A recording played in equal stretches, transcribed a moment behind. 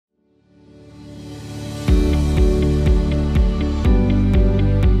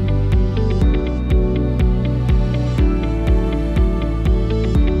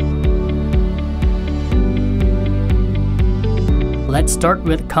start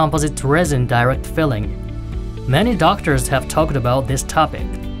with composite resin direct filling. Many doctors have talked about this topic.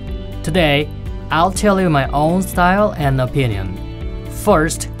 Today, I'll tell you my own style and opinion.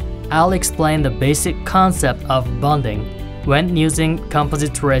 First, I'll explain the basic concept of bonding when using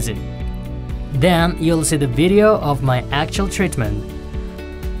composite resin. Then you'll see the video of my actual treatment.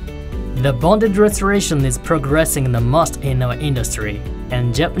 The bonded restoration is progressing the most in our industry,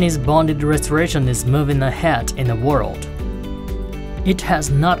 and Japanese bonded restoration is moving ahead in the world. It has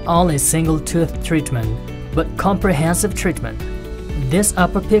not only single tooth treatment, but comprehensive treatment. This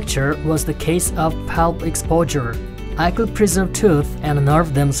upper picture was the case of pulp exposure. I could preserve tooth and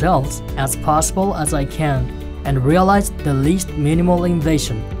nerve themselves as possible as I can and realize the least minimal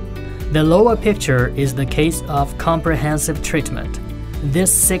invasion. The lower picture is the case of comprehensive treatment.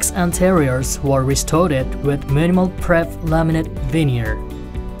 These 6 anteriors were restored with minimal prep laminate veneer.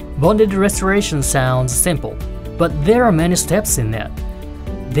 Bonded restoration sounds simple, but there are many steps in it.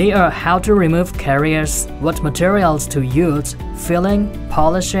 They are how to remove caries, what materials to use, filling,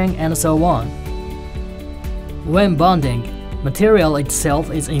 polishing, and so on. When bonding, material itself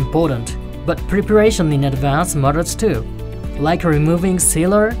is important, but preparation in advance matters too, like removing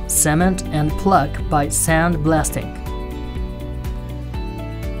sealer, cement, and plaque by sand blasting.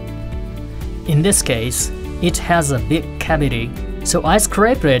 In this case, it has a big cavity, so I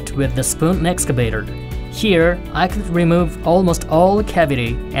scraped it with the spoon excavator. Here, I could remove almost all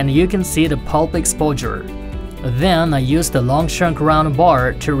cavity and you can see the pulp exposure. Then I used the long shrunk round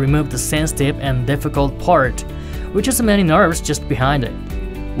bar to remove the sensitive and difficult part, which is many nerves just behind it.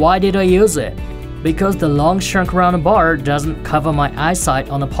 Why did I use it? Because the long shrunk round bar doesn't cover my eyesight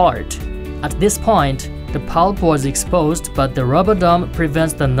on the part. At this point, the pulp was exposed, but the rubber dome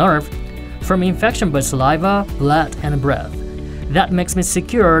prevents the nerve from infection by saliva, blood, and breath. That makes me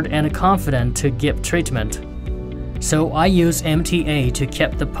secured and confident to give treatment. So I use MTA to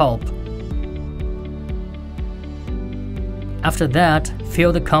keep the pulp. After that,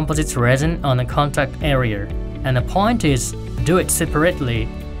 fill the composite resin on the contact area, and the point is, do it separately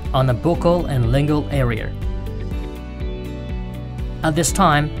on the buccal and lingual area. At this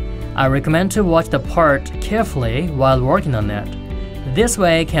time, I recommend to watch the part carefully while working on it. This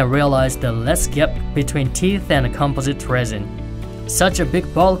way I can realize the less gap between teeth and composite resin. Such a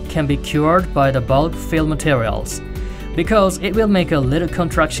big bulk can be cured by the bulk fill materials, because it will make a little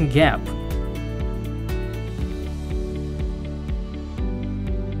contraction gap.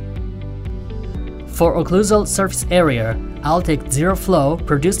 For occlusal surface area, I'll take Zero Flow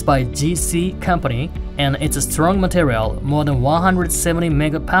produced by GC Company, and it's a strong material, more than 170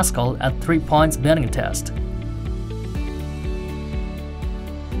 megapascal at 3 points bending test.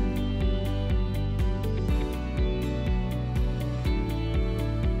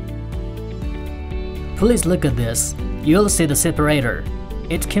 Please look at this. You'll see the separator.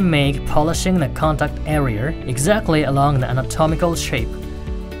 It can make polishing the contact area exactly along the anatomical shape.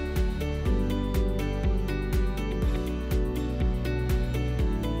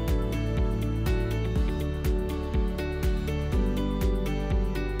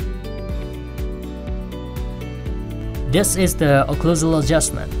 This is the occlusal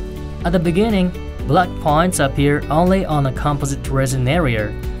adjustment. At the beginning, black points appear only on the composite resin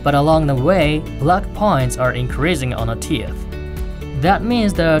area, but along the way, black points are increasing on the teeth. That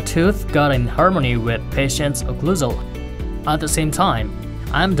means the tooth got in harmony with patient's occlusal. At the same time,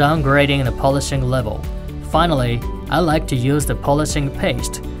 I'm downgrading the polishing level. Finally, I like to use the polishing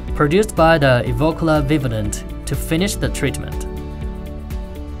paste produced by the Evocula Vivadent to finish the treatment.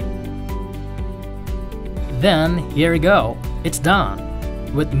 Then, here you go, it's done.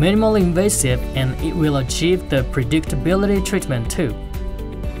 With minimal invasive, and it will achieve the predictability treatment too.